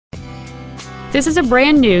This is a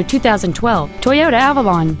brand new 2012 Toyota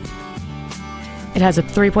Avalon. It has a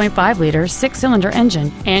 3.5-liter six-cylinder engine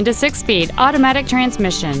and a 6-speed automatic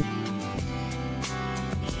transmission.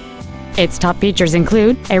 Its top features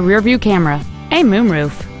include a rear-view camera, a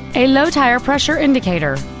moonroof, a low-tire pressure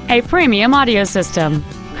indicator, a premium audio system,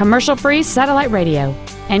 commercial-free satellite radio,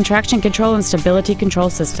 and traction control and stability control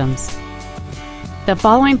systems. The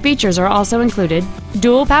following features are also included: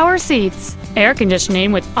 dual power seats, air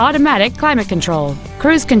conditioning with automatic climate control,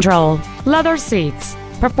 cruise control, leather seats,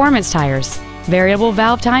 performance tires, variable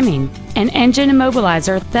valve timing, an engine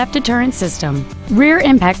immobilizer theft deterrent system, rear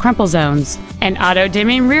impact crumple zones, an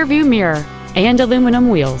auto-dimming rear-view mirror, and aluminum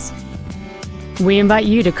wheels. We invite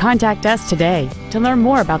you to contact us today to learn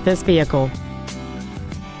more about this vehicle.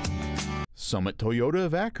 Summit Toyota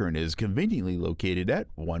of Akron is conveniently located at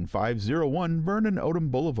 1501 Vernon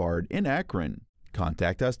Odom Boulevard in Akron.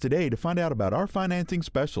 Contact us today to find out about our financing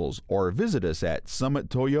specials or visit us at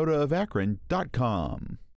summittoyotaofakron.com.